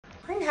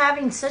I'm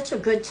having such a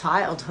good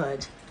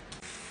childhood.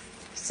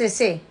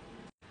 Sissy.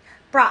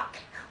 Brock,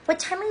 what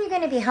time are you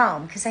going to be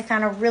home? Because I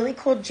found a really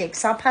cool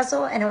jigsaw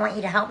puzzle and I want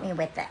you to help me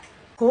with it.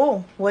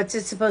 Cool. What's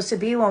it supposed to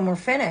be when we're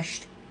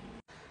finished?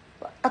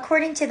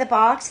 According to the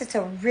box, it's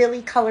a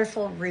really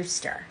colorful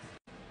rooster.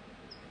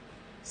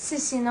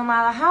 Sissy, no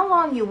matter how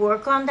long you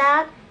work on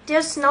that,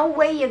 there's no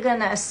way you're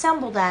going to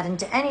assemble that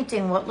into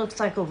anything what looks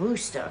like a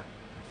rooster.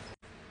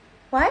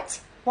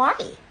 What?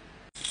 Why?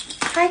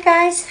 Hi,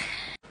 guys.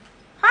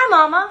 Hi,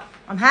 Mama.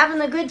 I'm having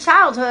a good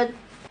childhood.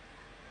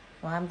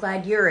 Well, I'm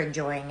glad you're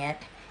enjoying it.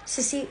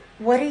 Sissy,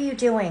 what are you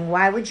doing?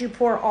 Why would you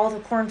pour all the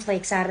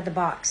cornflakes out of the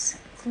box?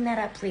 Clean that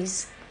up,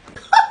 please.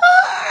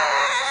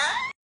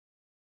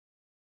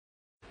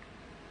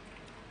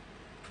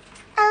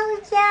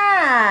 Oh,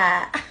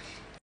 yeah.